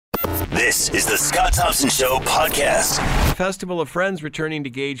This is the Scott Thompson Show podcast. Festival of Friends returning to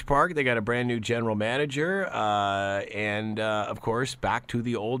Gage Park. They got a brand new general manager and, of course, back to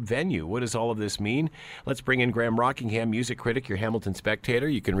the old venue. What does all of this mean? Let's bring in Graham Rockingham, music critic, your Hamilton Spectator.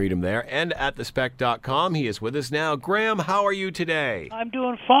 You can read him there and at thespec.com. He is with us now. Graham, how are you today? I'm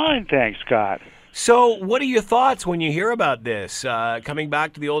doing fine, thanks, Scott. So what are your thoughts when you hear about this? Coming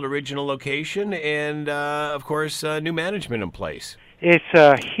back to the old original location and, of course, new management in place. It's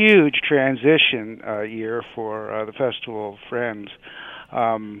a huge transition year for the Festival of Friends.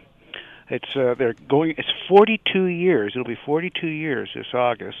 They're going. It's 42 years. It'll be 42 years this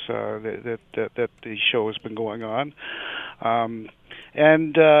August that the show has been going on,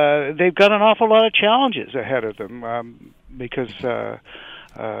 and they've got an awful lot of challenges ahead of them because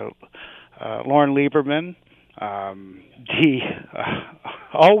Lauren Lieberman, the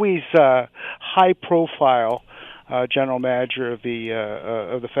always high-profile general manager of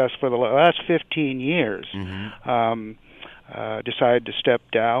the fest for the last 15 years, decided to step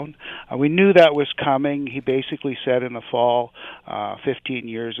down. We knew that was coming. He basically said in the fall, 15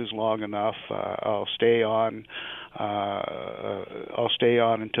 years is long enough. I'll stay on. I'll stay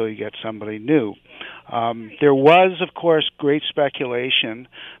on until you get somebody new. There was, of course, great speculation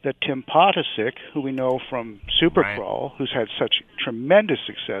that Tim Potasic, who we know from Supercrawl, who's had such tremendous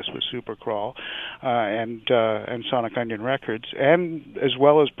success with Supercrawl and Sonic Onion Records, and as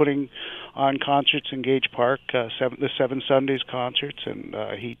well as putting on concerts in Gage Park, the Seven Sundays concerts, and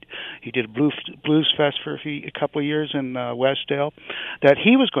he did a Blues Fest for a couple of years in Westdale, that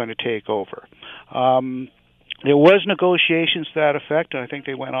he was going to take over. There was negotiations to that effect, and I think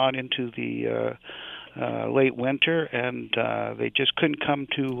they went on into the late winter, and they just couldn't come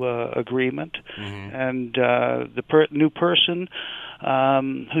to agreement. And the new person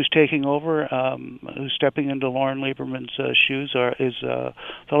who's taking over, who's stepping into Lauren Lieberman's shoes, is a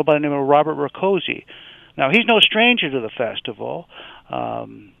fellow by the name of Robert Rakosi. Now, he's no stranger to the festival.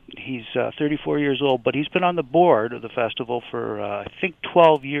 He's 34 years old, but he's been on the board of the festival for, I think,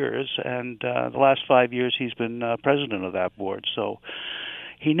 12 years, and the last 5 years he's been president of that board. So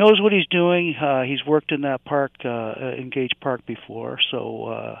he knows what he's doing. He's worked in that park, in Gage Park before,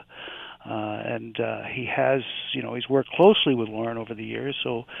 so and he has, he's worked closely with Lauren over the years,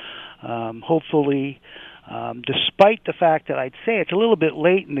 so hopefully, despite the fact that I'd say it's a little bit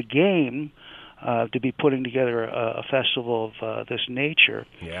late in the game, to be putting together a festival of this nature,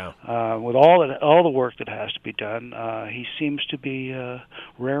 with all the work that has to be done, he seems to be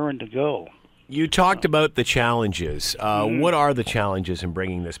raring to go. You talked about the challenges. What are the challenges in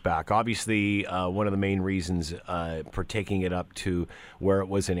bringing this back? Obviously, one of the main reasons for taking it up to where it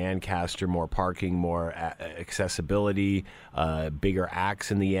was in Ancaster, more parking, more accessibility, bigger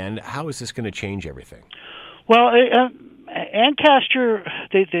acts in the end. How is this going to change everything? Well, Ancaster,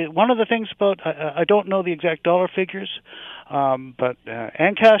 one of the things about, I don't know the exact dollar figures, but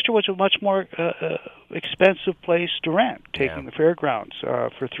Ancaster was a much more expensive place to rent, taking the fairgrounds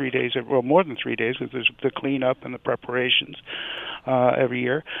for 3 days, well, more than 3 days, because there's the cleanup and the preparations every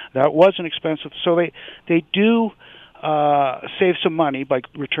year. That wasn't expensive. So they do save some money by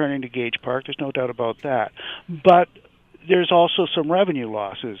returning to Gage Park. There's no doubt about that. But there's also some revenue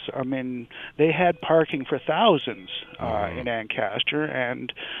losses. I mean, they had parking for thousands in Ancaster,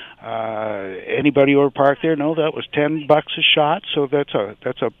 and anybody who parked there know that was $10 a shot. So that's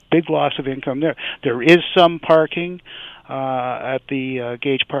a big loss of income there. There is some parking at the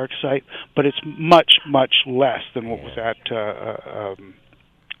Gage Park site, but it's much less than what was at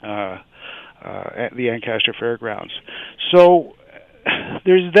the Ancaster Fairgrounds. So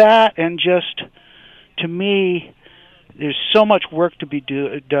there's that, and just to me, there's so much work to be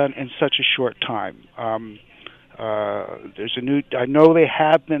done in such a short time. There's I know they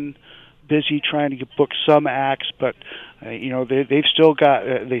have been busy trying to book some acts, but they've still got.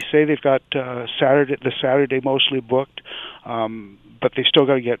 They say they've got the Saturday mostly booked, but they still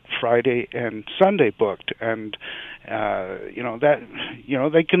got to get Friday and Sunday booked, and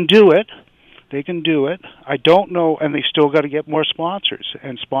they can do it. They can do it. I don't know, and they still got to get more sponsors,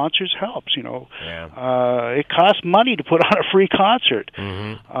 and sponsors helps. It costs money to put on a free concert.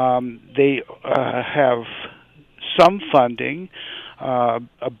 They have some funding,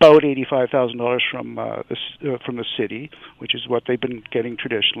 about $85,000 from the city, which is what they've been getting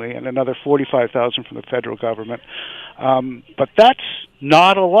traditionally, and another $45,000 from the federal government. But that's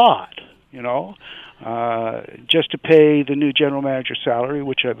not a lot, just to pay the new general manager salary,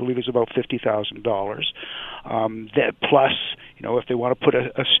 which I believe is about $50,000. That plus, if they want to put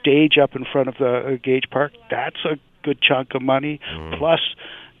a stage up in front of the Gage Park, that's a good chunk of money. Plus,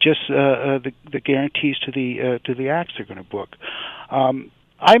 just the guarantees to the acts they're going to book.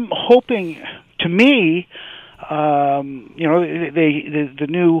 I'm hoping. To me, the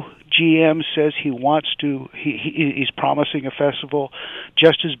new GM says he wants to. He's promising a festival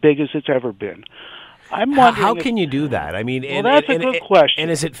just as big as it's ever been. I'm wondering how can you do that? I mean, that's a good question. And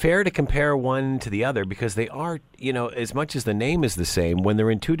is it fair to compare one to the other? Because they are, as much as the name is the same, when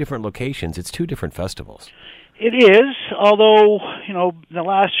they're in two different locations, it's two different festivals. It is, although, the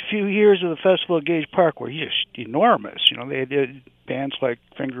last few years of the festival at Gage Park were just enormous. They did bands like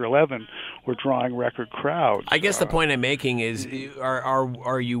Finger 11 were drawing record crowds. I guess the point I'm making is,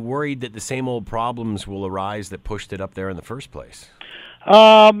 are you worried that the same old problems will arise that pushed it up there in the first place?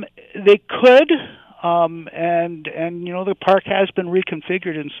 They could. And the park has been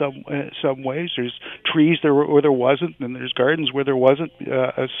reconfigured in some ways. There's trees where there wasn't, and there's gardens where there wasn't.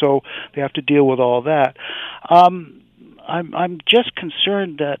 So they have to deal with all that. I'm just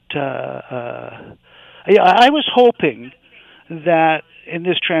concerned that I was hoping that in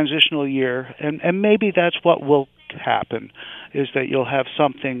this transitional year, and maybe that's what will happen, is that you'll have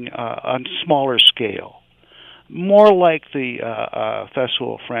something on smaller scale. More like the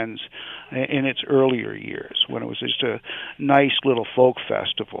Festival of Friends in its earlier years, when it was just a nice little folk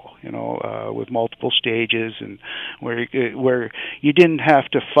festival, with multiple stages, and where you didn't have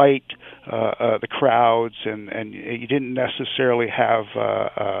to fight the crowds, and you didn't necessarily have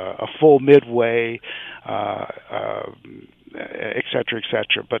a full midway, et cetera, et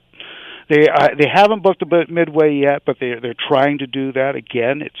cetera. But they haven't booked the midway yet, but they're trying to do that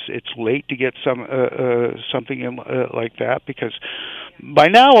again. It's late to get something in like that, because by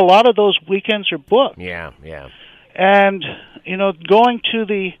now a lot of those weekends are booked. Yeah. And going to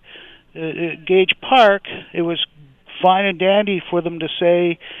the Gage Park, it was fine and dandy for them to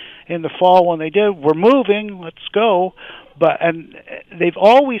say in the fall when they did, "We're moving, let's go," and they've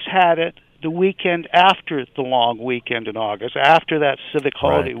always had it the weekend after the long weekend in August, after that civic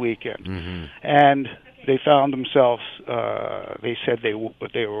holiday weekend. Mm-hmm. And they found themselves, they said they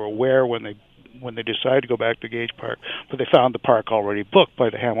were aware when they decided to go back to Gage Park, but they found the park already booked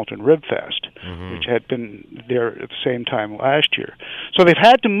by the Hamilton Rib Fest, mm-hmm. which had been there at the same time last year. So they've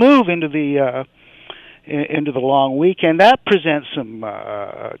had to move into the long weekend. That presents some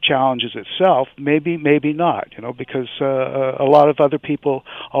challenges itself. Maybe not, because a lot of other people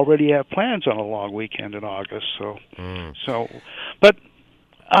already have plans on a long weekend in August. But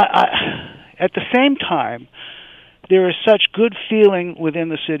I, at the same time, there is such good feeling within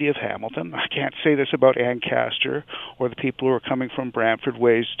the city of Hamilton. I can't say this about Ancaster or the people who are coming from Brantford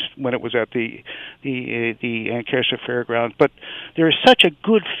ways when it was at the Ancaster Fairgrounds, but there is such a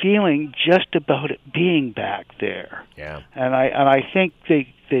good feeling just about it being back there. Yeah. And I think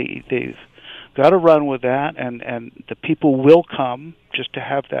they've got to run with that, and the people will come just to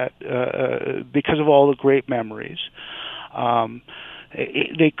have that because of all the great memories.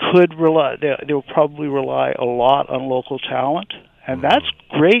 They could rely. They will probably rely a lot on local talent, and that's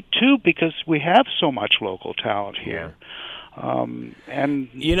great too, because we have so much local talent here. And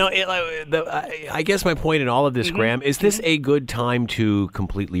I guess my point in all of this, mm-hmm. Graham, is this a good time to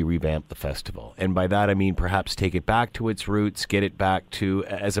completely revamp the festival? And by that I mean perhaps take it back to its roots, get it back to,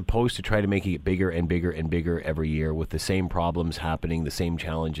 as opposed to try to make it bigger and bigger and bigger every year with the same problems happening, the same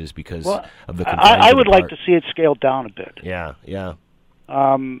challenges because of the. I would like to see it scaled down a bit. Yeah.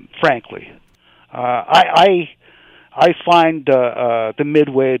 Frankly, I find the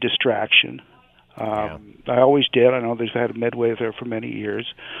Midway a distraction. I always did. I know they've had a Midway there for many years.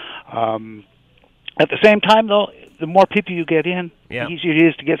 At the same time, though, the more people you get in, the easier it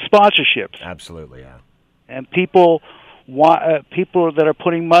is to get sponsorships. Absolutely, yeah. And people people that are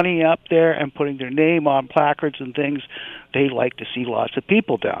putting money up there and putting their name on placards and things, they like to see lots of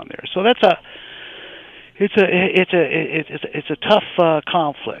people down there. So that's it's a tough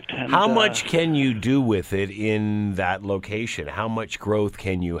conflict. And, how much can you do with it in that location? How much growth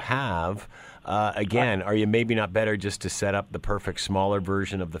can you have? Again, are you maybe not better just to set up the perfect smaller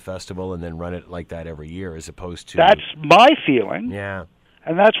version of the festival and then run it like that every year, as opposed to? That's my feeling. Yeah,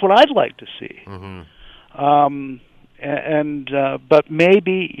 and that's what I'd like to see. Mm-hmm. But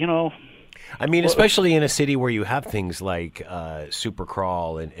maybe, you know. I mean, especially in a city where you have things like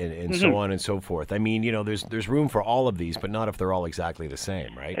Supercrawl and mm-hmm. so on and so forth. I mean, you know, there's room for all of these, but not if they're all exactly the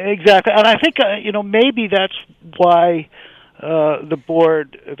same, right? Exactly, and I think you know, maybe that's why the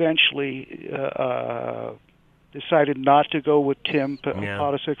board eventually decided not to go with Tim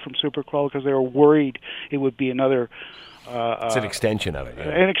Podesick from Supercrawl, because they were worried it would be another. It's an extension of it. Yeah.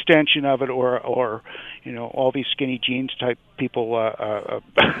 An extension of it, or you know, all these skinny jeans type people, the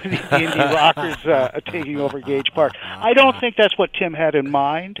indie rockers taking over Gage Park. I don't think that's what Tim had in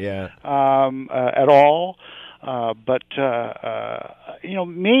mind. Yeah. At all. But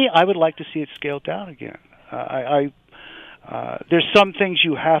me, I would like to see it scaled down again. There's some things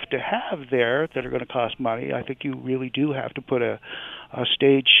you have to have there that are going to cost money. I think you really do have to put a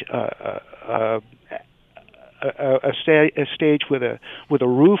stage a stage with a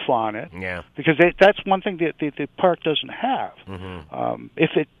roof on it. Yeah. Because that's one thing that the park doesn't have. Mm-hmm.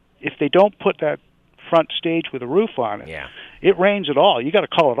 If they don't put that front stage with a roof on it, it rains at all. You got to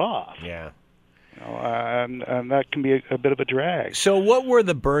call it off. Yeah. And that can be a bit of a drag. So what were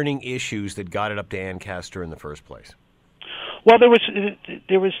the burning issues that got it up to Ancaster in the first place? Well, there was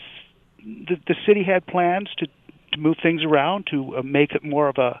the city had plans to move things around to make it more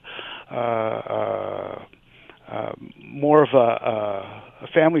of a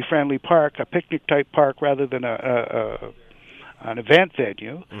family-friendly park, a picnic-type park, rather than an event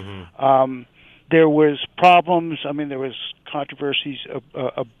venue. Mm-hmm. There was problems. I mean, there was controversies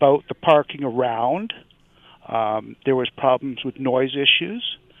about the parking around. There was problems with noise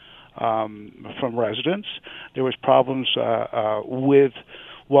issues from residents. There was problems with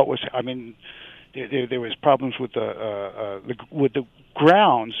what was. I mean, there was problems with the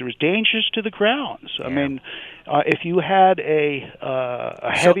grounds. There was dangers to the grounds. I mean, if you had a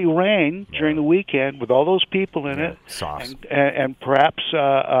heavy rain during the weekend with all those people in it, and perhaps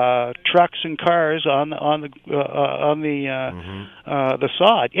trucks and cars on the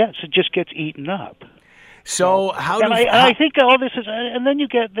sod, yes, it just gets eaten up. So I think all this is, and then you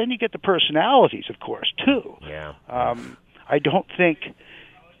get the personalities, of course, too. Yeah. I don't think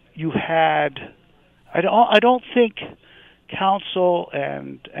you had. I don't think council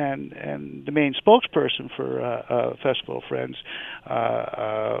and the main spokesperson for Festival of Friends,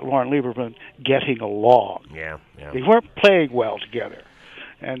 Lauren Lieberman, getting along. Yeah. They weren't playing well together,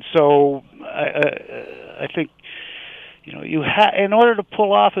 and so I think you in order to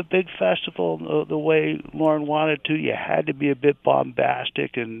pull off a big festival the way Lauren wanted to, you had to be a bit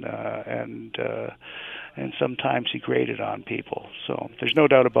bombastic and sometimes he grated on people. So there's no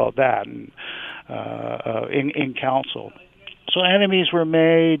doubt about that. And in council, so enemies were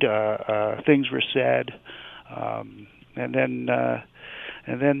made, things were said, and then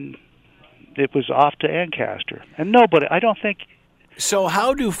it was off to Ancaster. And nobody, I don't think. So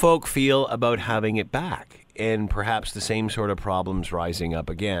how do folk feel about having it back? And perhaps the same sort of problems rising up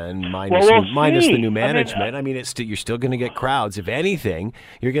again, minus the new management. I mean, you're still going to get crowds. If anything,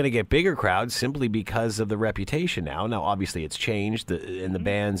 you're going to get bigger crowds simply because of the reputation now. Now, obviously, it's changed, and the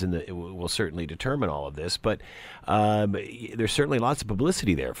bands it will certainly determine all of this. But there's certainly lots of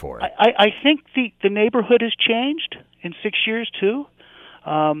publicity there for it. I think the neighborhood has changed in 6 years, too.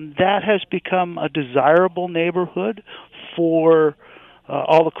 That has become a desirable neighborhood for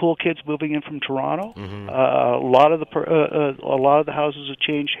all the cool kids moving in from Toronto. Mm-hmm. A lot of the houses have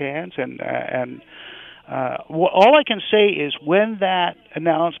changed hands, and all I can say is when that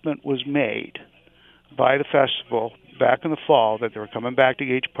announcement was made by the festival back in the fall that they were coming back to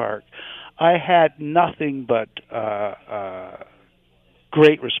Gage Park, I had nothing but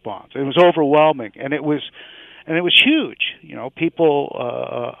great response. It was overwhelming, and it was huge. People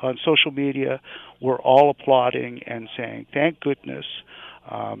on social media were all applauding and saying, "Thank goodness."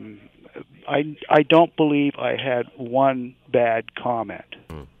 I don't believe I had one bad comment,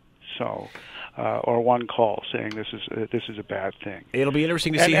 or one call saying this is a bad thing. It'll be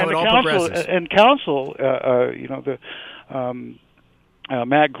interesting to see how it all progresses. And council,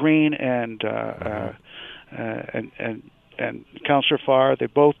 Matt Green and Councillor Farr,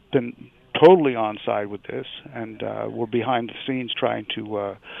 they've both been totally on side with this, and we're behind the scenes trying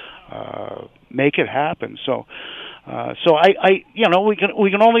to make it happen. So we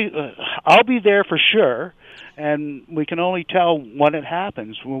can only I'll be there for sure, and we can only tell when it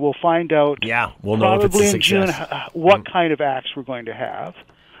happens. We'll find out. Yeah, we'll know if it's a success. Probably in June what kind of acts we're going to have.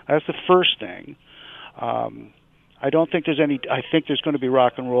 That's the first thing. I don't think there's any. I think there's going to be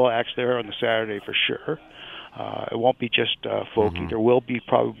rock and roll acts there on the Saturday for sure. It won't be just folky. Mm-hmm. There will be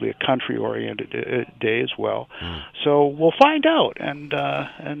probably a country-oriented day as well. Mm. So we'll find out. And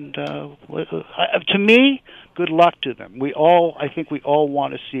to me, good luck to them. I think we all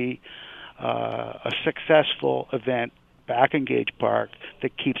want to see a successful event back in Gage Park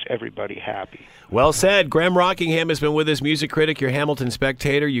that keeps everybody happy. Well said. Graham Rockingham has been with us, music critic, your Hamilton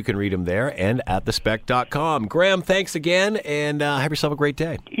Spectator. You can read him there and at thespec.com. Graham, thanks again, and have yourself a great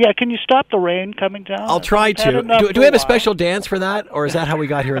day. Yeah, can you stop the rain coming down? I'll try to. Do we have a special dance for that, or is that how we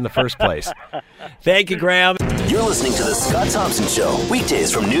got here in the first place? Thank you, Graham. You're listening to The Scott Thompson Show,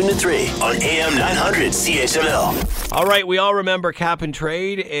 weekdays from noon to 3 on AM 900 CHML. All right, we all remember Cap and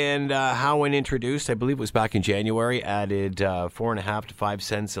Trade and how when introduced, I believe it was back in January, added added 4.5 to 5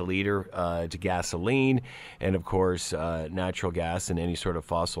 cents a liter to gasoline, and of course natural gas and any sort of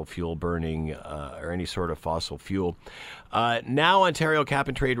fossil fuel burning or any sort of fossil fuel. Now Ontario cap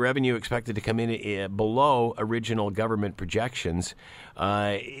and trade revenue expected to come in below original government projections.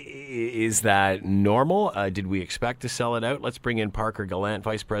 Is that normal? Did we expect to sell it out? Let's bring in Parker Gallant,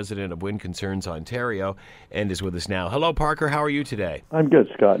 Vice President of Wind Concerns Ontario, and is with us now. Hello, Parker. How are you today? I'm good,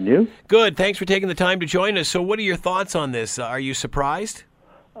 Scott. And you? Good. Thanks for taking the time to join us. So what are your thoughts on this? Are you surprised?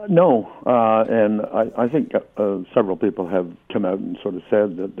 No, and I think several people have come out and sort of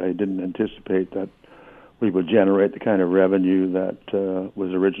said that they didn't anticipate that we would generate the kind of revenue that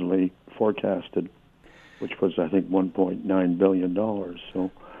was originally forecasted, which was, I think, $1.9 billion.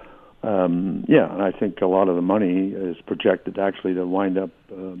 So, yeah, and I think a lot of the money is projected actually to wind up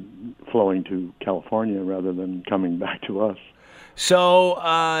flowing to California rather than coming back to us. So,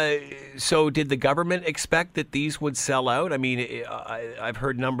 so did the government expect that these would sell out? I mean, I've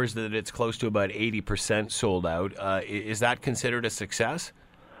heard numbers that it's close to about 80% sold out. Is that considered a success?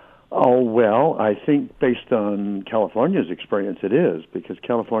 Oh, well, I think based on California's experience, it is, because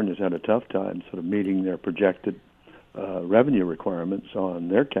California's had a tough time sort of meeting their projected revenue requirements on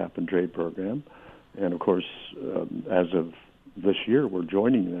their cap and trade program. And, of course, as of this year, we're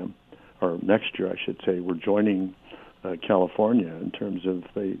joining them, or next year, I should say, we're joining California in terms of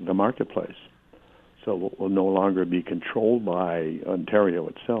the marketplace. So we'll no longer be controlled by Ontario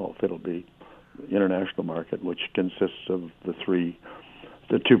itself. It'll be the international market, which consists of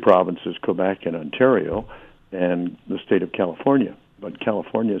the two provinces, Quebec and Ontario, and the state of California. But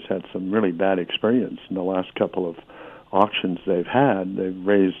California's had some really bad experience in the last couple of auctions they've had. They've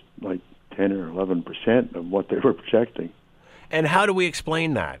raised like 10 or 11% of what they were projecting. And how do we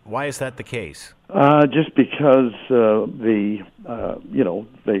explain that? Why is that the case? Just because the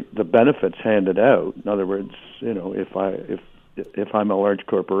benefits handed out. In other words, if I'm a large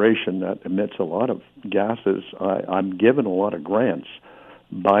corporation that emits a lot of gases, I'm given a lot of grants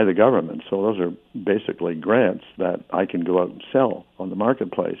by the government. So those are basically grants that I can go out and sell on the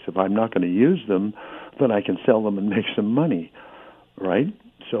marketplace. If I'm not going to use them, then I can sell them and make some money, right?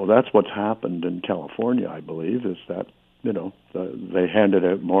 So that's what's happened in California, I believe, is that they handed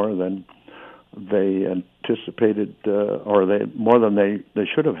out more than they anticipated, or more than they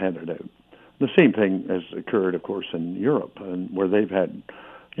should have handed out. The same thing has occurred, of course, in Europe, and where they've had,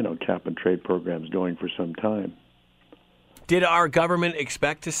 cap and trade programs going for some time. Did our government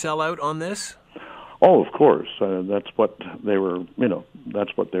expect to sell out on this? Oh, of course. That's what they were.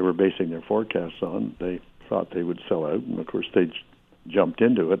 That's what they were basing their forecasts on. They thought they would sell out, and of course they jumped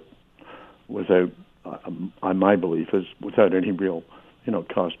into it without. My belief is without any real,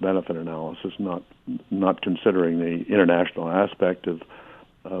 cost-benefit analysis, not considering the international aspect of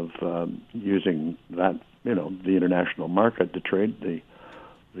using that, the international market to trade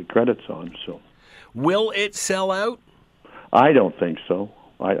the credits on. So, will it sell out? I don't think so.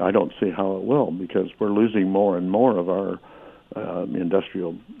 I don't see how it will, because we're losing more and more of our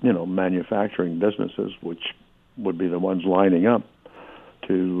industrial, manufacturing businesses, which would be the ones lining up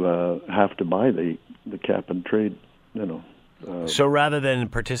to have to buy the cap and trade, So rather than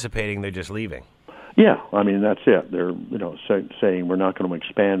participating, they're just leaving. Yeah, I mean, that's it. They're, saying we're not going to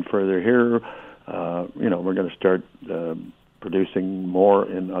expand further here. We're going to start producing more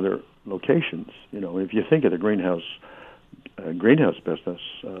in other locations. If you think of the greenhouse business,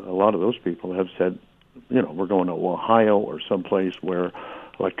 a lot of those people have said, we're going to Ohio or someplace where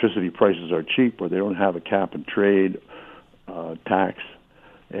electricity prices are cheap, where they don't have a cap and trade tax,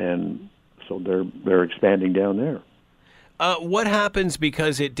 and so they're expanding down there. What happens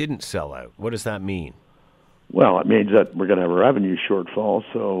because it didn't sell out? What does that mean? Well, it means that we're going to have a revenue shortfall.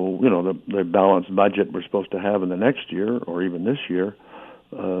 So, the balanced budget we're supposed to have in the next year or even this year,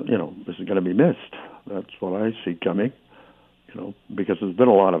 this is going to be missed. That's what I see coming, because there's been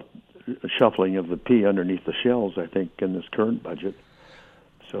a lot of shuffling of the pea underneath the shells, I think, in this current budget.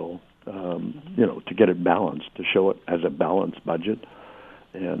 So, to get it balanced, to show it as a balanced budget.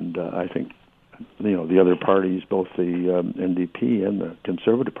 And I think, the other parties, both the NDP and the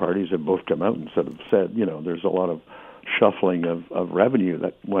Conservative parties, have both come out and sort of said, there's a lot of shuffling of revenue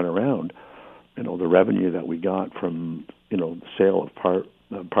that went around. The revenue that we got from, sale of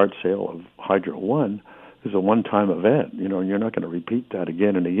part sale of Hydro One is a one-time event. You're not going to repeat that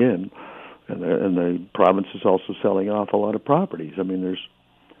again and again. And the province is also selling off a lot of properties. I mean,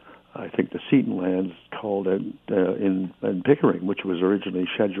 I think the Seton lands called out in Pickering, which was originally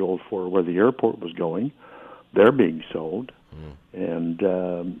scheduled for where the airport was going. They're being sold, and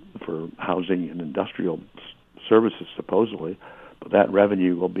for housing and industrial services, supposedly. But that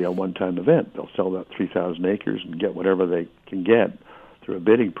revenue will be a one-time event. They'll sell that 3,000 acres and get whatever they can get through a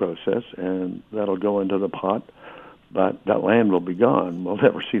bidding process, and that'll go into the pot. But that land will be gone. We'll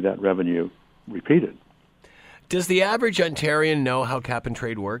never see that revenue repeated. Does the average Ontarian know how cap and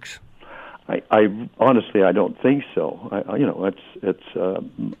trade works? I honestly, I don't think so.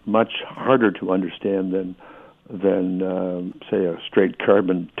 It's much harder to understand than say a straight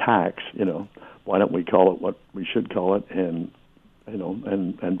carbon tax. Why don't we call it what we should call it, and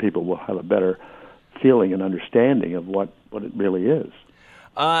people will have a better feeling and understanding of what it really is.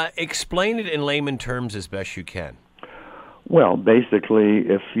 Explain it in layman terms as best you can. Well, basically,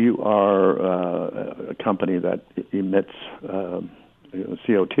 if you are a company that emits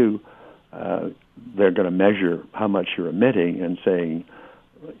CO2, they're going to measure how much you're emitting and saying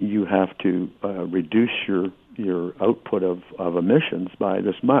you have to reduce your output of emissions by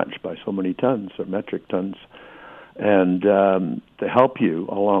this much, by so many tons or metric tons. And to help you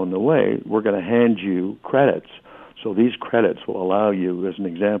along the way, we're going to hand you credits. So these credits will allow you, as an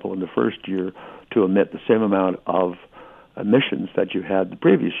example, in the first year to emit the same amount of emissions that you had the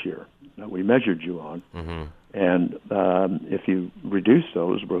previous year that we measured you on. Mm-hmm. And if you reduce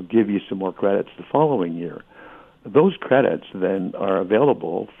those, we'll give you some more credits the following year. Those credits then are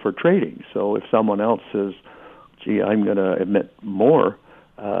available for trading. So if someone else says, gee, I'm going to emit more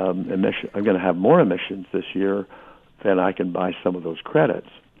I'm going to have more emissions this year, then I can buy some of those credits.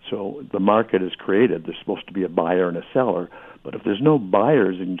 So the market is created. There's supposed to be a buyer and a seller. But if there's no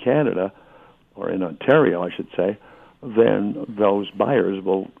buyers in Canada, or in Ontario, I should say, then those buyers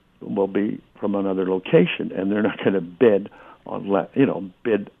will be from another location, and they're not going to bid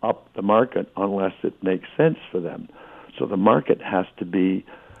up the market unless it makes sense for them. So the market has to be,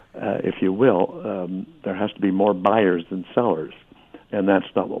 if you will, there has to be more buyers than sellers, and that's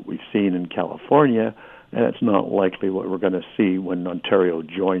not what we've seen in California, and it's not likely what we're going to see when Ontario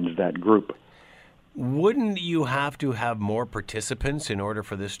joins that group. Wouldn't you have to have more participants in order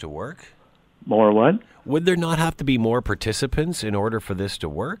for this to work? More what? Would there not have to be more participants in order for this to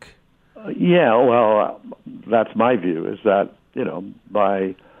work? Yeah, well, that's my view, is that,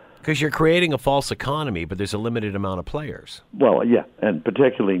 by... Because you're creating a false economy, but there's a limited amount of players. Well, yeah, and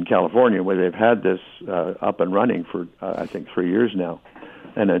particularly in California, where they've had this up and running for, I think, 3 years now.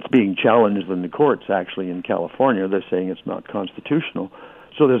 And it's being challenged in the courts, actually, in California. They're saying it's not constitutional.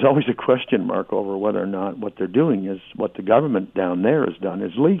 So there's always a question mark over whether or not what they're doing is, what the government down there has done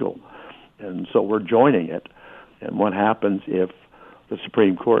is legal. And so we're joining it. And what happens if the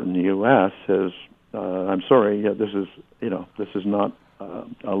Supreme Court in the U.S. says, I'm sorry, this is not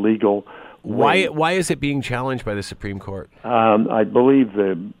a legal way. Why is it being challenged by the Supreme Court? I believe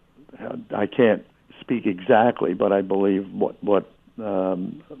I can't speak exactly, but I believe what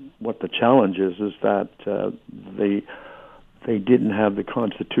the challenge is that they didn't have the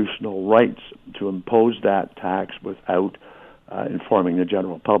constitutional rights to impose that tax without informing the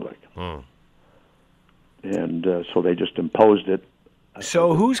general public. And so they just imposed it.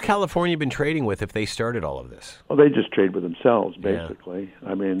 So who's California been trading with if they started all of this? Well, they just trade with themselves, basically.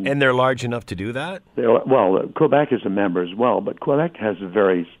 Yeah. I mean, and they're large enough to do that? Quebec is a member as well, but Quebec has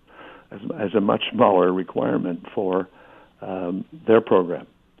a much smaller requirement for their program.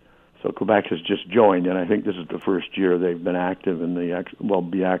 So Quebec has just joined, and I think this is the first year they've been active in the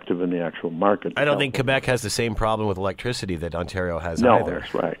actual market. I don't think Quebec has the same problem with electricity that Ontario has either. No,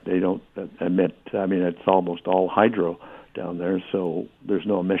 that's right. They don't emit. I mean, it's almost all hydro down there, so there's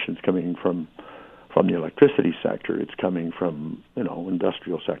no emissions coming from the electricity sector. It's coming from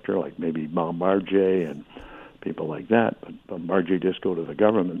industrial sector, like maybe Bombardier and people like that. But Bombardier just go to the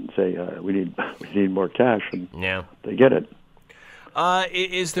government and say we need more cash, and they get it.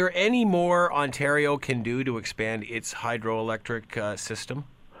 Is there any more Ontario can do to expand its hydroelectric system?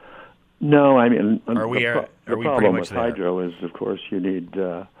 No, I mean, the problem with hydro is, of course, you need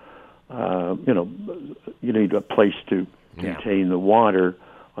you need a place to contain the water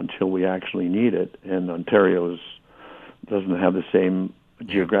until we actually need it, and Ontario doesn't have the same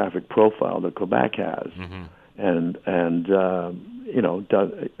geographic profile that Quebec has, and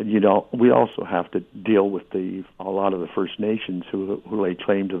we also have to deal with a lot of the First Nations who lay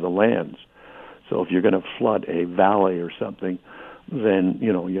claim to the lands. So if you're going to flood a valley or something, then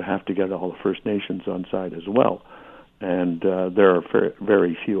you have to get all the First Nations on side as well. And there are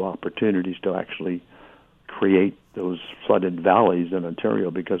very few opportunities to actually create those flooded valleys in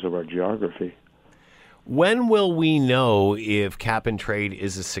Ontario because of our geography. When will we know if cap and trade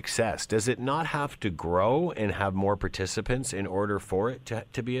is a success? Does it not have to grow and have more participants in order for it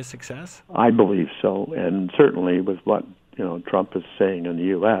to be a success? I believe so, and certainly with what Trump is saying in the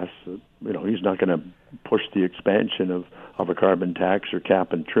U.S., he's not going to push the expansion of a carbon tax or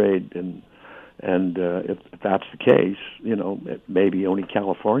cap and trade, and if that's the case, it may be only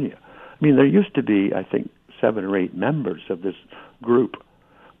California. I mean, there used to be, I think, 7 or 8 members of this group,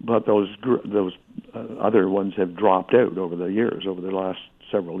 but those other ones have dropped out over the last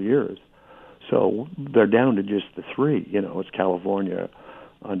several years. So they're down to just the 3. It's California,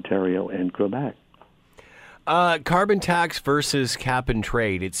 Ontario, and Quebec. Carbon tax versus cap and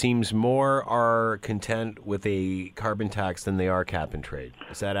trade. It seems more are content with a carbon tax than they are cap and trade.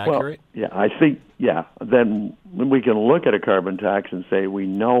 Is that accurate? Well, I think, then we can look at a carbon tax and say we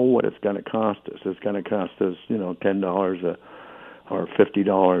know what it's going to cost us. It's going to cost us, $10 or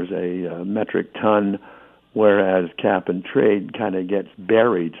 $50 a metric ton, whereas cap and trade kind of gets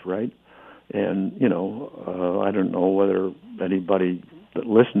buried, right? And, I don't know whether anybody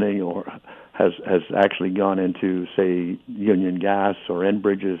listening or has actually gone into, say, Union Gas or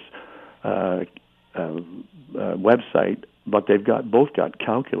Enbridge's website, but they've both got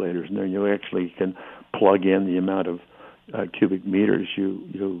calculators in there. You actually can plug in the amount of cubic meters you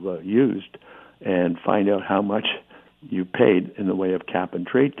used and find out how much you paid in the way of cap and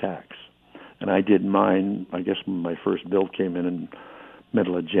trade tax. And I did mine, I guess when my first bill came in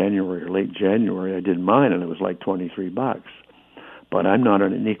middle of January or late January, I did mine, and it was like $23. But I'm not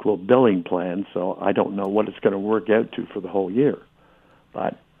on an equal billing plan, so I don't know what it's going to work out to for the whole year.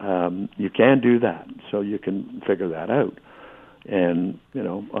 But you can do that, so you can figure that out. And,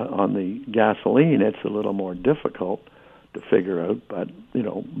 on the gasoline, it's a little more difficult to figure out, but,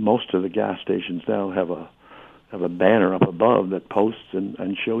 most of the gas stations now have a banner up above that posts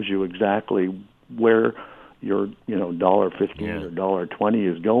and shows you exactly where your, $1.15 or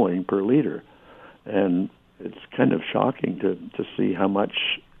 $1.20 is going per liter. And it's kind of shocking to see how much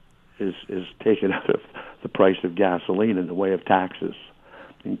is taken out of the price of gasoline in the way of taxes,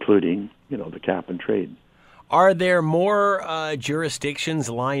 including, the cap and trade. Are there more jurisdictions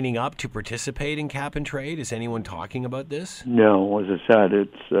lining up to participate in cap and trade? Is anyone talking about this? No, as I said,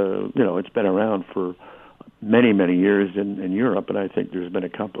 it's been around for many, many years in Europe, and I think there's been a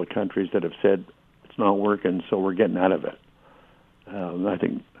couple of countries that have said it's not working, so we're getting out of it. I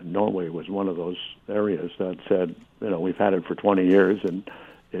think Norway was one of those areas that said, we've had it for 20 years and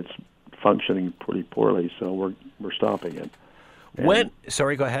it's functioning pretty poorly, so we're stopping it.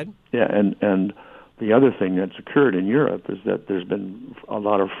 Sorry, go ahead. Yeah, and the other thing that's occurred in Europe is that there's been a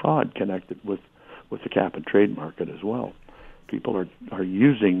lot of fraud connected with the cap and trade market as well. People are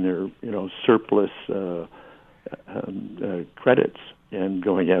using their surplus credits and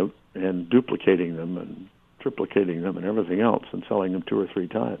going out and duplicating them and triplicating them and everything else and selling them 2 or 3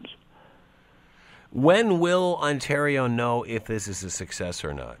 times. When will Ontario know if this is a success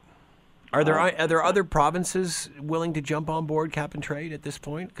or not? Are there other provinces willing to jump on board cap and trade at this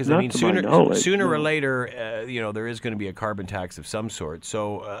point? Because sooner or later, there is going to be a carbon tax of some sort.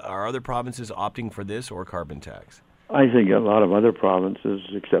 So, are other provinces opting for this or carbon tax? I think a lot of other provinces,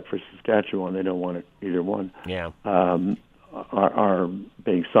 except for Saskatchewan, they don't want either one. Yeah, are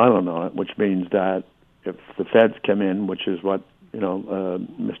being silent on it, which means that if the feds come in, which is what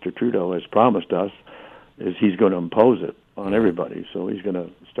Mr. Trudeau has promised us, is he's going to impose it on everybody. So he's going to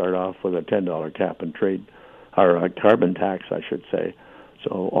start off with a $10 cap and trade, or a carbon tax, I should say.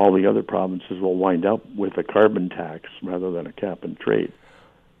 So all the other provinces will wind up with a carbon tax rather than a cap and trade.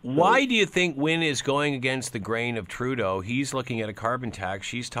 Why do you think Wynne is going against the grain of Trudeau? He's looking at a carbon tax.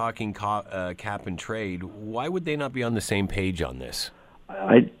 She's talking cap and trade. Why would they not be on the same page on this?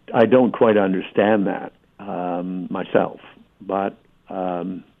 I don't quite understand that myself. But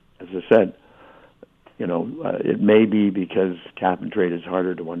as I said, it may be because cap and trade is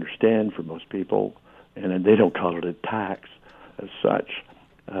harder to understand for most people, and they don't call it a tax as such.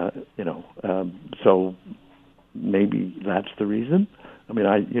 So maybe that's the reason. I mean,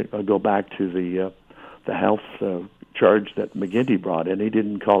 I go back to the health charge that McGuinty brought in. He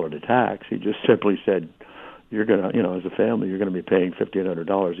didn't call it a tax. He just simply said, you're going to, as a family, you're going to be paying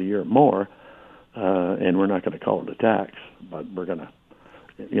 $1,500 a year more, and we're not going to call it a tax, but we're going to,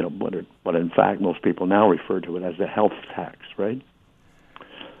 but in fact, most people now refer to it as a health tax, right?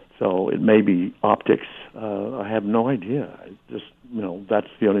 So it may be optics. I have no idea. That's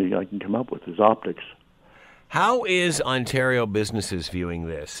the only thing I can come up with is optics. How is Ontario businesses viewing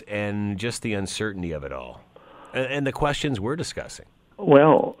this and just the uncertainty of it all and the questions we're discussing?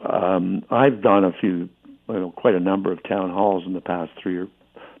 Well, I've done quite a number of town halls in the past 2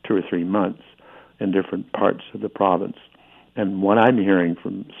 or 3 months in different parts of the province. And what I'm hearing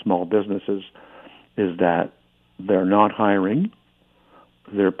from small businesses is that they're not hiring.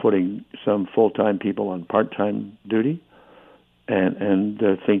 They're putting some full-time people on part-time duty. and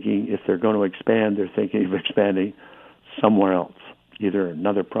they're thinking if they're going to expand, they're thinking of expanding somewhere else, either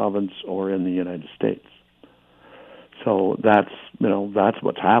another province or in the United States. So that's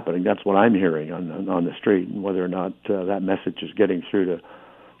what's happening. That's what I'm hearing on the street, and whether or not that message is getting through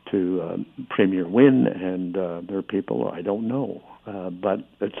to Premier Wynne and their people, I don't know. But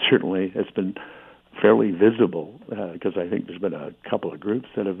it's been fairly visible because I think there's been a couple of groups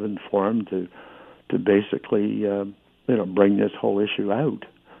that have been formed to basically bring this whole issue out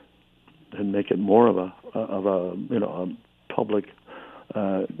and make it more of a public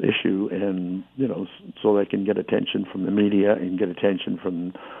issue, and so they can get attention from the media and get attention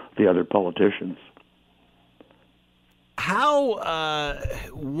from the other politicians.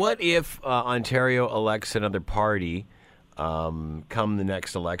 What if Ontario elects another party come the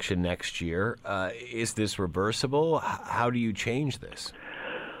next election next year? Is this reversible? How do you change this?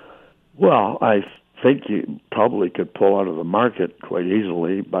 Well, I think you probably could pull out of the market quite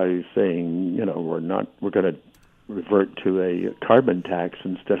easily by saying, we're going to revert to a carbon tax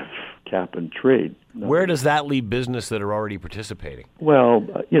instead of cap and trade. Where does that leave business that are already participating? Well,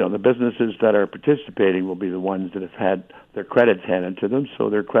 the businesses that are participating will be the ones that have had their credits handed to them, so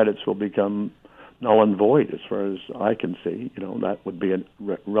their credits will become null and void as far as I can see. That would be a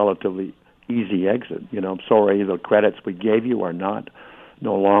relatively easy exit. I'm sorry, the credits we gave you are no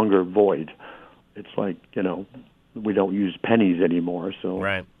longer void. It's like, we don't use pennies anymore, so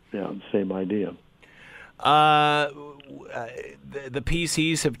right. Yeah, same idea. The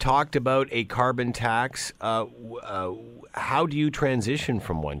PCs have talked about a carbon tax. How do you transition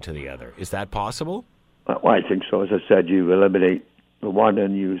from one to the other? Is that possible? Well, I think so. As I said, you eliminate the one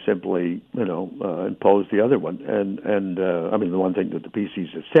and you simply, impose the other one. And the one thing that the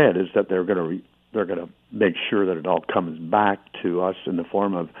PCs have said is that they're going to make sure that it all comes back to us in the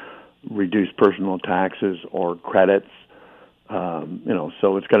form of reduced personal taxes or credits.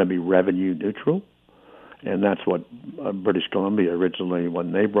 So it's going to be revenue neutral. And that's what British Columbia originally,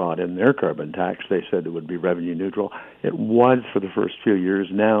 when they brought in their carbon tax, they said it would be revenue neutral. It was for the first few years.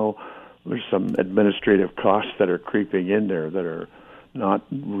 Now there's some administrative costs that are creeping in there that are not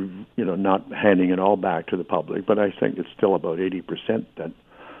handing it all back to the public. But I think it's still about 80% that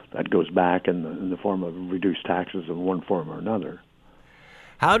goes back in the form of reduced taxes in one form or another.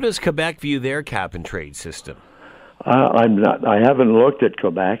 How does Quebec view their cap and trade system? I haven't looked at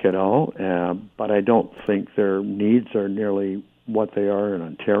Quebec at all, but I don't think their needs are nearly what they are in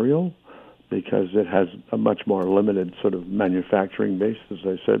Ontario, because it has a much more limited sort of manufacturing base, as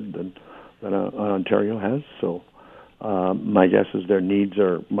I said, than Ontario has. So my guess is their needs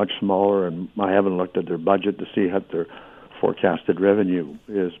are much smaller, and I haven't looked at their budget to see what their forecasted revenue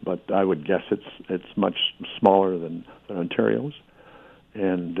is, but I would guess it's much smaller than Ontario's,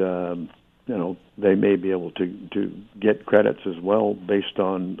 and they may be able to get credits as well based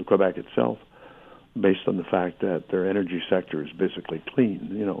on Quebec itself, based on the fact that their energy sector is basically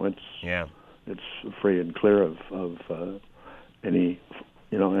clean. It's free and clear of any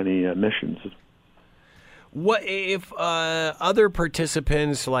emissions. What if other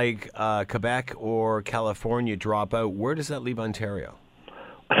participants like Quebec or California drop out? Where does that leave Ontario?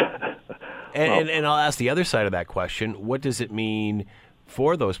 And I'll ask the other side of that question. What does it mean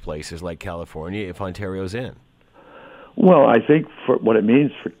for those places like California if Ontario's in? Well, I think for what it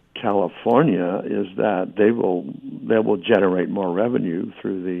means for California is that they will generate more revenue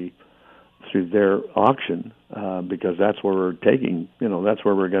through their auction, because that's where we're taking, that's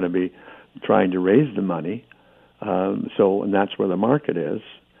where we're going to be trying to raise the money. And that's where the market is.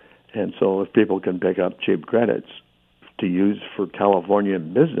 And so if people can pick up cheap credits to use for California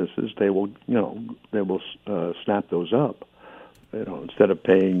businesses, they will snap those up. Instead of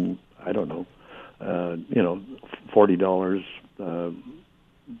paying, $40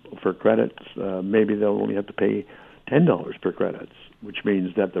 for credits, maybe they'll only have to pay $10 per credits, which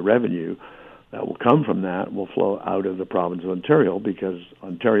means that the revenue that will come from that will flow out of the province of Ontario, because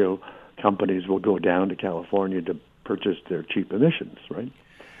Ontario companies will go down to California to purchase their cheap emissions, right?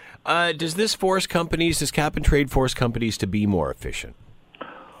 Does cap and trade force companies to be more efficient?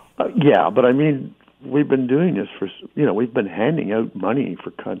 Yeah, but we've been doing this we've been handing out money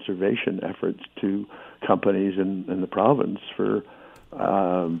for conservation efforts to companies in the province for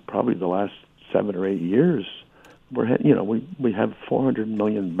probably the last 7 or 8 years. We have $400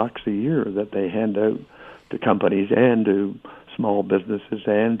 million a year that they hand out to companies and to small businesses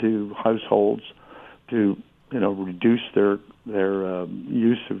and to households to reduce their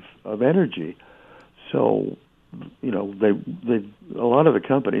use of energy. So they a lot of the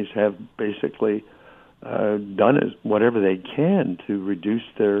companies have basically done whatever they can to reduce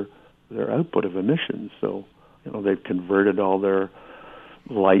their output of emissions. So they've converted all their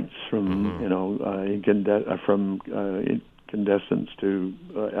lights from incandescence to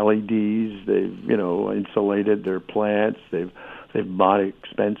LEDs. They've insulated their plants. They've bought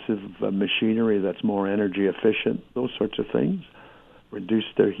expensive machinery that's more energy efficient. Those sorts of things.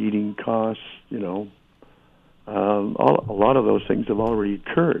 Reduced their heating costs. A lot of those things have already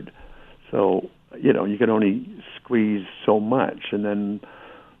occurred. So you can only squeeze so much, and then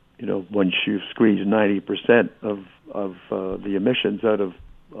once you squeeze 90% of the emissions out of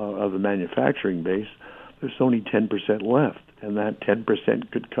the manufacturing base, there's only 10% left, and that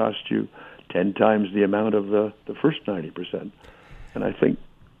 10% could cost you 10 times the amount of the first 90%. And I think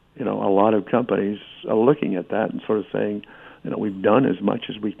a lot of companies are looking at that and sort of saying, we've done as much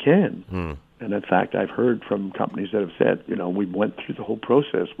as we can. And in fact, I've heard from companies that have said, we went through the whole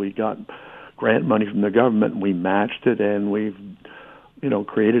process. We got grant money from the government, and we matched it, and we've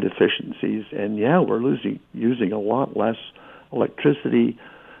created efficiencies, and we're using a lot less electricity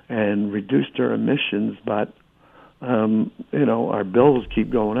and reduced our emissions, but our bills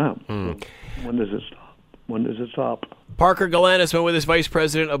keep going up. So when does it stop? When does it stop? Parker Galanis with us, Vice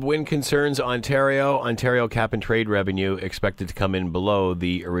President of Wind Concerns Ontario. Ontario cap and trade revenue expected to come in below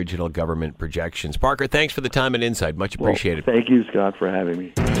the original government projections. Parker, thanks for the time and insight. Much appreciated. Thank you, Scott, for having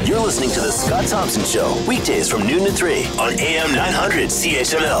me. You're listening to The Scott Thompson Show, weekdays from noon to 3 on AM 900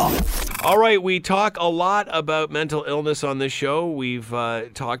 CHML. All right, we talk a lot about mental illness on this show. We've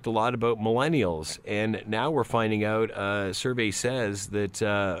talked a lot about millennials, and now we're finding out a survey says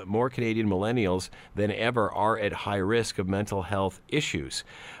that more Canadian millennials than ever are at high risk of mental health issues.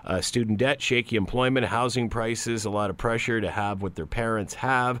 Student debt, shaky employment, housing prices, a lot of pressure to have what their parents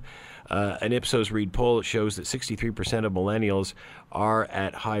have. An Ipsos Reid poll shows that 63% of millennials are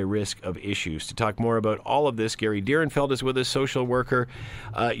at high risk of issues. To talk more about all of this, Gary Dierenfeld is with us, social worker.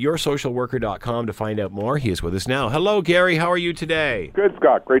 Yoursocialworker.com to find out more. He is with us now. Hello, Gary. How are you today? Good,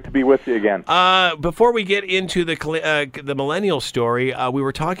 Scott. Great to be with you again. Before we get into the millennial story, we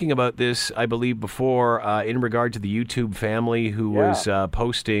were talking about this, I believe, before in regard to the YouTube family who was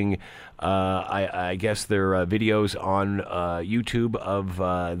posting I guess their videos on YouTube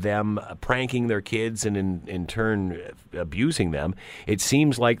of them pranking their kids and in turn abusing them. It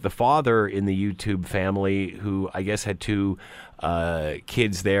seems like the father in the YouTube family, who I guess had two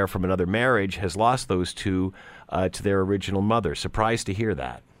kids there from another marriage, has lost those two to their original mother. Surprised to hear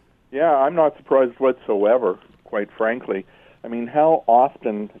that. Yeah, I'm not surprised whatsoever, quite frankly. I mean, how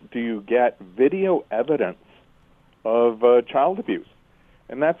often do you get video evidence of child abuse?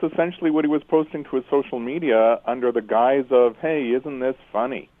 And that's essentially what he was posting to his social media under the guise of, hey, isn't this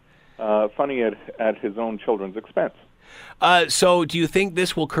funny? Funny at his own children's expense. So do you think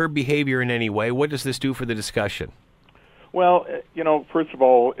this will curb behavior in any way? What does this do for the discussion? Well, first of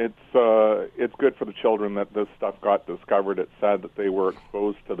all, it's good for the children that this stuff got discovered. It's sad that they were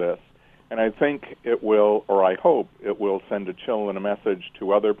exposed to this. And I think it will, or I hope it will, send a chill and a message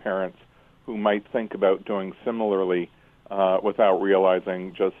to other parents who might think about doing similarly without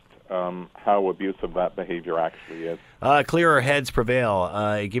realizing just how abusive that behavior actually is. Clearer heads prevail.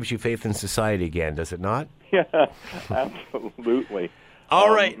 It gives you faith in society again, does it not? Yeah, absolutely. All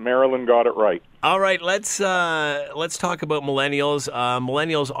right. Marilyn got it right. All right, let's talk about millennials.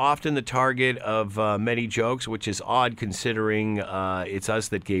 Millennials often the target of many jokes, which is odd considering it's us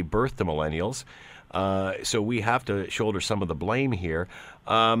that gave birth to millennials. So we have to shoulder some of the blame here.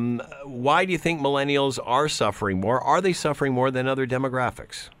 Why do you think millennials are suffering more? Are they suffering more than other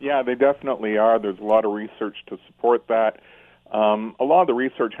demographics? Yeah, they definitely are. There's a lot of research to support that. A lot of the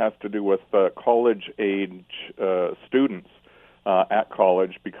research has to do with college-age students at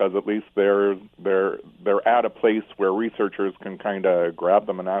college, because at least they're at a place where researchers can kind of grab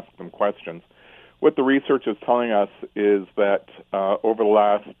them and ask them questions. What the research is telling us is that over the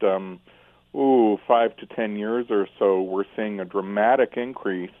last 5 to 10 years or so, we're seeing a dramatic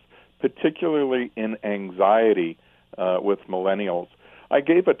increase, particularly in anxiety with millennials. I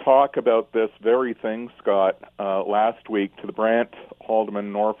gave a talk about this very thing, Scott, last week to the Brant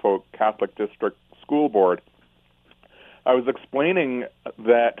Haldeman Norfolk Catholic District School Board. I was explaining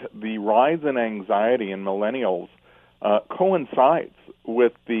that the rise in anxiety in millennials coincides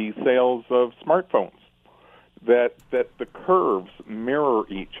with the sales of smartphones. That the curves mirror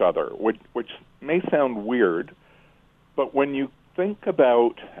each other, which may sound weird, but when you think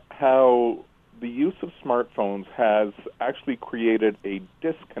about how the use of smartphones has actually created a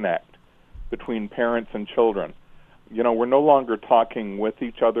disconnect between parents and children. We're no longer talking with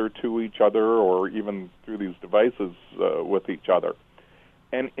each other, to each other, or even through these devices with each other.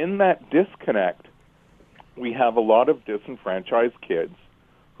 And in that disconnect, we have a lot of disenfranchised kids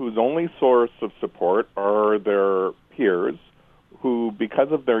whose only source of support are their peers, who,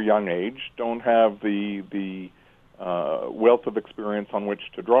 because of their young age, don't have the wealth of experience on which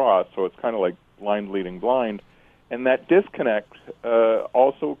to draw. So it's kind of like blind leading blind. And that disconnect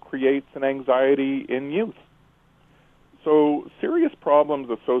also creates an anxiety in youth. So serious problems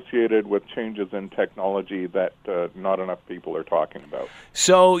associated with changes in technology that not enough people are talking about.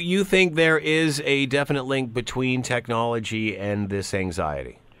 So you think there is a definite link between technology and this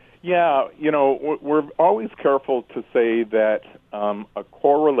anxiety? Yeah, we're always careful to say that a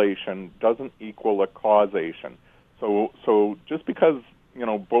correlation doesn't equal a causation. So just because,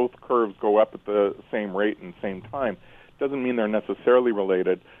 both curves go up at the same rate and same time doesn't mean they're necessarily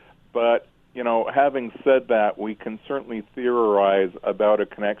related. But, having said that, we can certainly theorize about a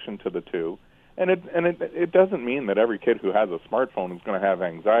connection to the two. And it doesn't mean that every kid who has a smartphone is going to have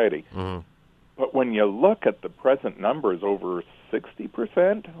anxiety. Mm-hmm. But when you look at the present numbers, over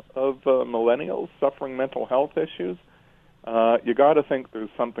 60% of millennials suffering mental health issues, you got to think there's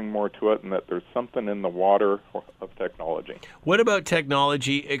something more to it and that there's something in the water of technology. What about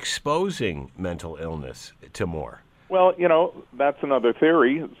technology exposing mental illness to more? Well, that's another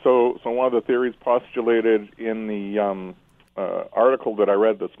theory. So one of the theories postulated in the article that I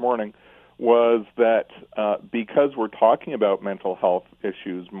read this morning was that because we're talking about mental health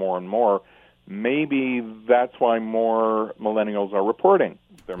issues more and more, maybe that's why more millennials are reporting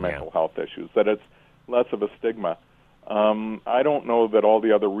their mental health issues, that it's less of a stigma. I don't know that all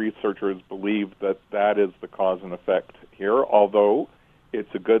the other researchers believe that that is the cause and effect here, although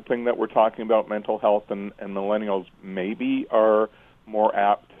it's a good thing that we're talking about mental health, and millennials maybe are more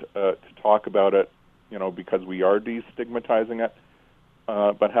apt to talk about it, because we are destigmatizing it.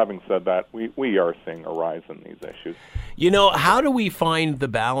 But having said that, we are seeing a rise in these issues. How do we find the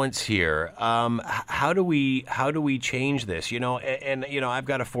balance here? How do we change this? I've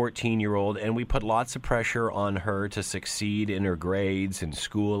got a 14-year-old, and we put lots of pressure on her to succeed in her grades and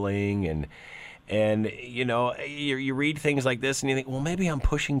schooling, and you read things like this, and you think, well, maybe I'm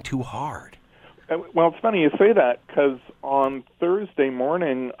pushing too hard. Well, it's funny you say that, because on Thursday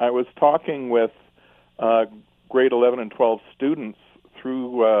morning I was talking with grade 11 and 12 students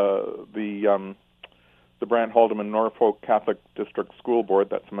through the Brant Haldeman Norfolk Catholic District School Board.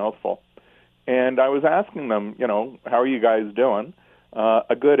 That's a mouthful. And I was asking them, how are you guys doing?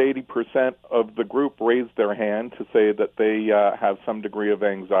 A good 80% of the group raised their hand to say that they have some degree of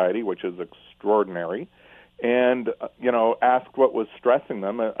anxiety, which is extraordinary, and, asked what was stressing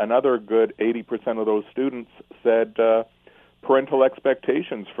them. Another good 80% of those students said parental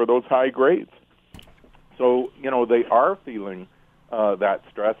expectations for those high grades. So, they are feeling that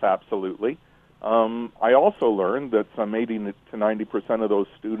stress, absolutely. I also learned that some 80 to 90% of those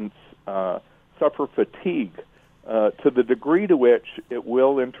students suffer fatigue to the degree to which it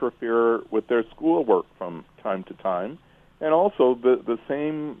will interfere with their schoolwork from time to time. And also the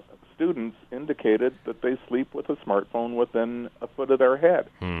same students indicated that they sleep with a smartphone within a foot of their head.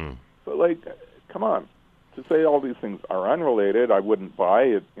 So, come on. To say all these things are unrelated, I wouldn't buy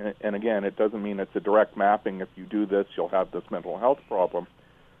it. And again, it doesn't mean it's a direct mapping. If you do this, you'll have this mental health problem.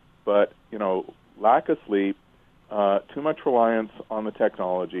 But, lack of sleep, too much reliance on the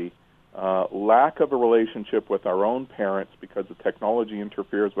technology, lack of a relationship with our own parents because the technology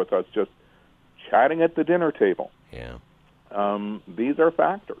interferes with us just chatting at the dinner table. Yeah. These are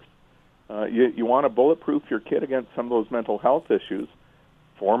factors. You want to bulletproof your kid against some of those mental health issues,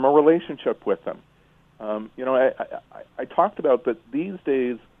 form a relationship with them. I talked about that these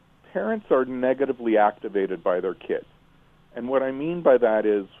days parents are negatively activated by their kids. And what I mean by that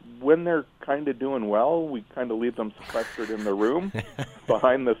is when they're kind of doing well, we kind of leave them sequestered in the room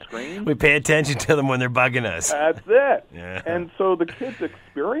behind the screen. We pay attention to them when they're bugging us. That's it. Yeah. And so the kids'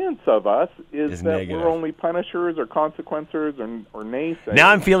 experience of us is that negative. We're only punishers or consequencers or naysayers. Now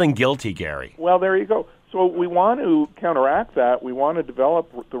I'm feeling guilty, Gary. Well, there you go. So we want to counteract that. We want to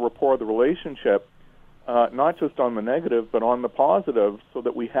develop the rapport, the relationship, not just on the negative, but on the positive, so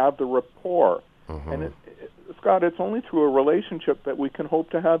that we have the rapport. Mm-hmm. And Scott, it's only through a relationship that we can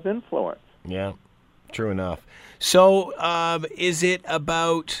hope to have influence. Yeah, true enough. So is it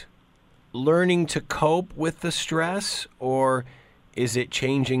about learning to cope with the stress, or is it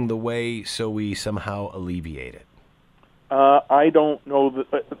changing the way so we somehow alleviate it? I don't know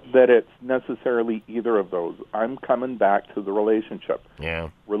that it's necessarily either of those. I'm coming back to the relationship. Yeah.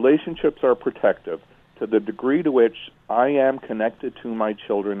 Relationships are protective. To the degree to which I am connected to my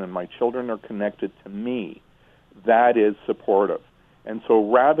children and my children are connected to me, that is supportive. And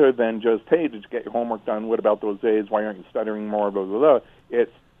so rather than just, hey, did you get your homework done? What about those days? Why aren't you studying more? Blah, blah, blah.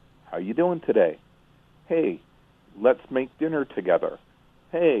 It's, how you doing today? Hey, let's make dinner together.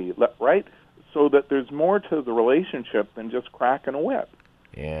 hey, right? So that there's more to the relationship than just cracking a whip.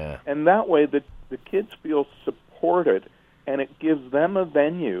 Yeah. And that way the kids feel supported, and it gives them a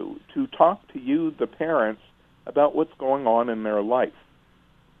venue to talk to you, the parents, about what's going on in their life.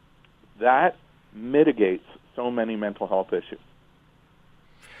 That mitigates so many mental health issues.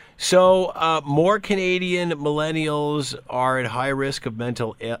 So more Canadian millennials are at high risk of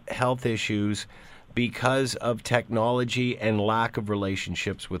mental health issues because of technology and lack of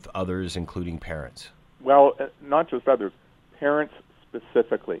relationships with others, including parents. Well, not just others, parents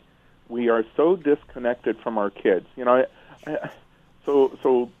specifically. We are so disconnected from our kids. You know,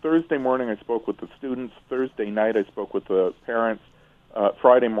 so Thursday morning I spoke with the students. Thursday night I spoke with the parents.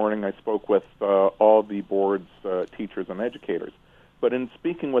 Friday morning I spoke with all the boards, teachers, and educators. But in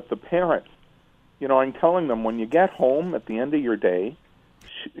speaking with the parents, you know, I'm telling them when you get home at the end of your day,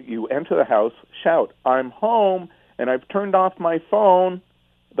 you enter the house, shout, "I'm home, and I've turned off my phone."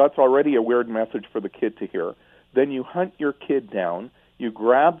 That's already a weird message for the kid to hear. Then you hunt your kid down. You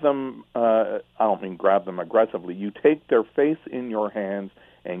grab them, I don't mean grab them aggressively. You take their face in your hands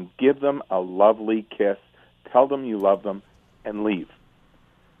and give them a lovely kiss. Tell them you love them and leave.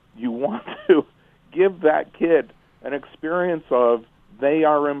 You want to give that kid an experience of they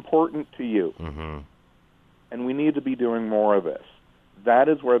are important to you. Mm-hmm. And we need to be doing more of this. That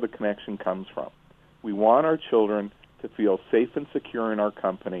is where the connection comes from. We want our children to feel safe and secure in our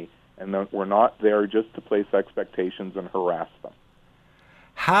company, and that we're not there just to place expectations and harass them.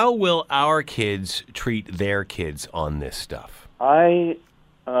 How will our kids treat their kids on this stuff? I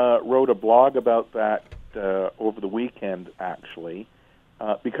wrote a blog about that over the weekend, actually,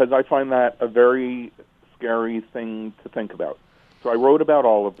 because I find that a very scary thing to think about. So I wrote about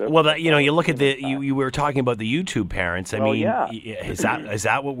all of this. Well, you look at you were talking about the YouTube parents. I mean, yeah. Is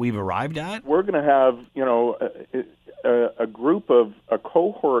that what we've arrived at? We're going to have, a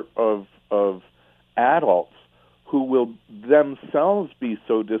cohort of adults who will themselves be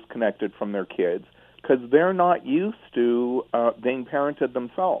so disconnected from their kids because they're not used to being parented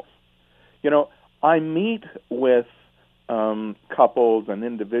themselves. You know, I meet with couples and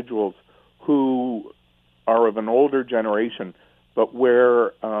individuals who are of an older generation, but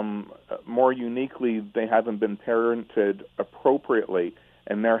where more uniquely they haven't been parented appropriately,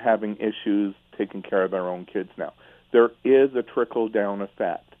 and they're having issues taking care of their own kids now. There is a trickle-down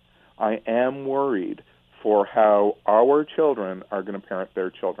effect. I am worried for how our children are going to parent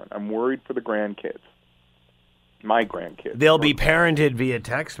their children. I'm worried for the grandkids, my grandkids. They'll be parented via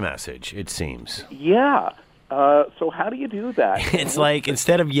text message, it seems. Yeah. So how do you do that? It's like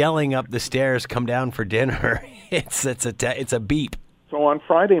instead of yelling up the stairs, "Come down for dinner," it's a beep. So on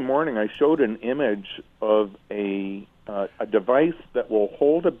Friday morning, I showed an image of a device that will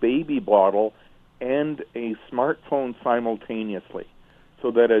hold a baby bottle and a smartphone simultaneously, so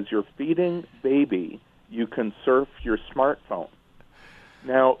that as you're feeding baby, you can surf your smartphone.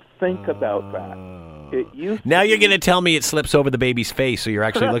 Now, think about that. Now you're going to tell me it slips over the baby's face, so you're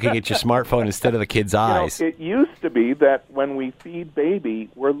actually looking at your smartphone instead of the kid's eyes. It used to be that when we feed baby,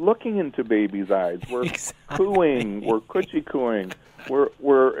 we're looking into baby's eyes. We're cooing. We're coochie cooing.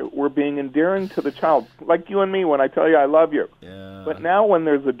 We're being endearing to the child, like you and me when I tell you I love you. Yeah. But now when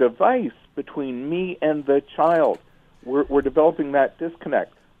there's a device between me and the child, we're developing that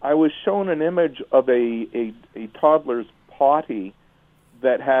disconnect. I was shown an image of a toddler's potty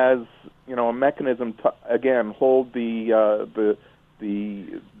that has, a mechanism to again hold the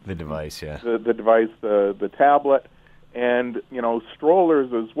device, yeah, the device, the tablet, and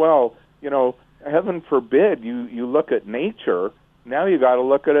strollers as well. Heaven forbid you look at nature. Now you got to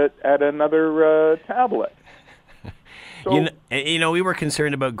look at it at another tablet. So, we were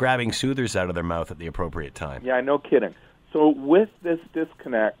concerned about grabbing soothers out of their mouth at the appropriate time. Yeah, no kidding. So with this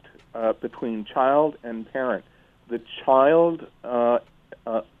disconnect between child and parent, the child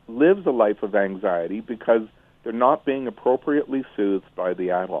lives a life of anxiety because they're not being appropriately soothed by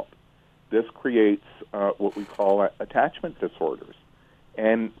the adult. This creates what we call attachment disorders.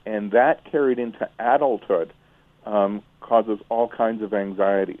 And that carried into adulthood causes all kinds of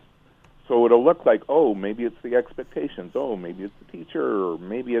anxiety. So it'll look like, oh, maybe it's the expectations, oh, maybe it's the teacher, or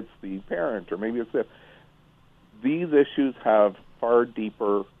maybe it's the parent, or maybe it's this. These issues have far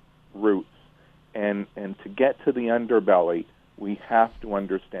deeper roots. And to get to the underbelly, we have to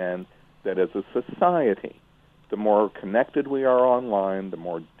understand that as a society, the more connected we are online, the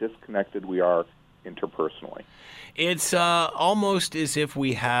more disconnected we are interpersonally. It's almost as if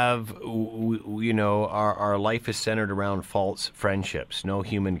we have, our life is centered around false friendships, no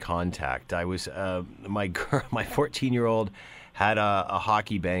human contact. I was my 14-year-old had a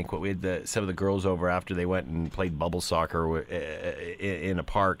hockey banquet. We had some of the girls over after they went and played bubble soccer in a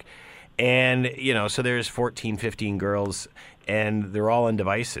park. And, so there's 14, 15 girls, and they're all on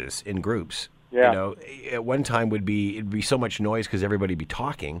devices in groups. Yeah. At one time it'd be so much noise because everybody'd be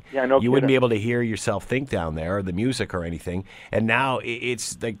talking. Yeah, no You wouldn't be kidding. able to hear yourself think down there, or the music or anything. And now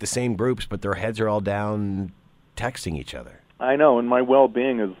it's like the same groups, but their heads are all down texting each other. I know, and my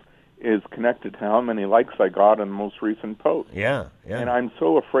well-being is connected to how many likes I got on the most recent post. Yeah. And I'm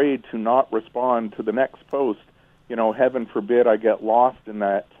so afraid to not respond to the next post. Heaven forbid I get lost in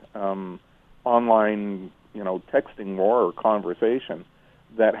that online, texting war or conversation,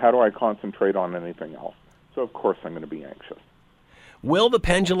 that how do I concentrate on anything else? So, of course, I'm going to be anxious. Will the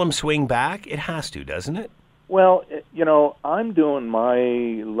pendulum swing back? It has to, doesn't it? Well, I'm doing my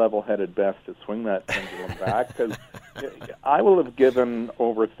level-headed best to swing that pendulum back, because I will have given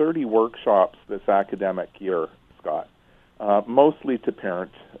over 30 workshops this academic year, Scott, mostly to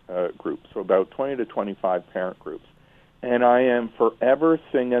parent groups, so about 20 to 25 parent groups. And I am forever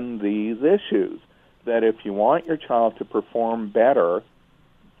singing these issues, that if you want your child to perform better,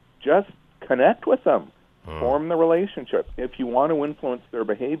 just connect with them, form the relationship. If you want to influence their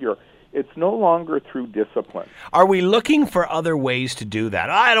behavior, it's no longer through discipline. Are we looking for other ways to do that?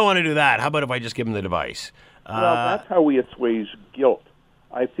 I don't want to do that. How about if I just give them the device? Well, that's how we assuage guilt.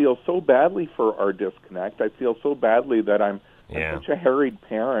 I feel so badly for our disconnect. I feel so badly that I'm such a harried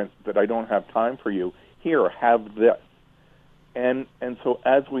parent that I don't have time for you. Here, have this. And so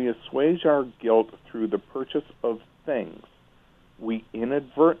as we assuage our guilt through the purchase of things, we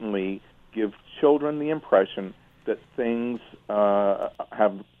inadvertently give children the impression that things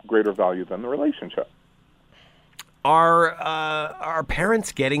have greater value than the relationship. Are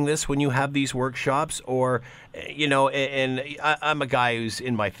parents getting this when you have these workshops? Or, and I'm a guy who's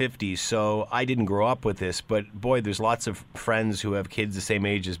in my 50s, so I didn't grow up with this. But, boy, there's lots of friends who have kids the same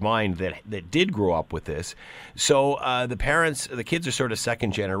age as mine that did grow up with this. So the kids are sort of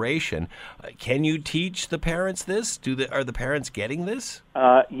second generation. Can you teach the parents this? Are the parents getting this?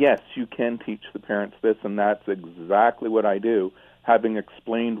 Yes, you can teach the parents this, and that's exactly what I do, having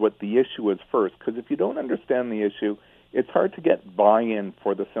explained what the issue is first. Because if you don't understand the issue, it's hard to get buy-in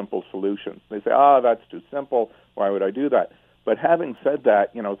for the simple solutions. They say, that's too simple, why would I do that? But having said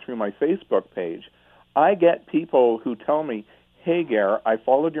that, through my Facebook page, I get people who tell me, hey, Gare, I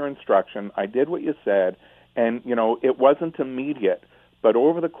followed your instruction, I did what you said, and, it wasn't immediate, but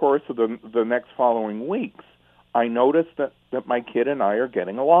over the course of the next following weeks, I noticed that my kid and I are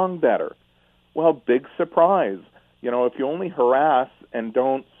getting along better. Well, big surprise. If you only harass and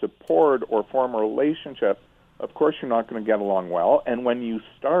don't support or form a relationship, of course you're not going to get along well. And when you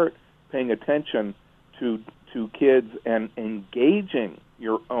start paying attention to kids and engaging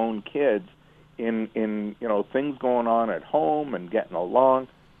your own kids in things going on at home and getting along,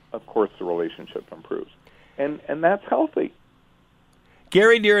 of course the relationship improves. And that's healthy.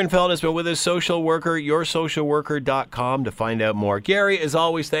 Gary Dierenfeld has been with us, social worker, yoursocialworker.com to find out more. Gary, as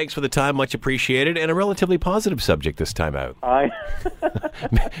always, thanks for the time. Much appreciated. And a relatively positive subject this time out.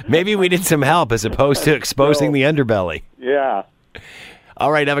 Maybe we did some help as opposed to exposing the underbelly. Yeah.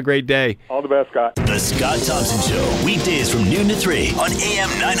 All right, have a great day. All the best, Scott. The Scott Thompson Show, weekdays from noon to 3 on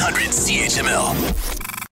AM 900 CHML.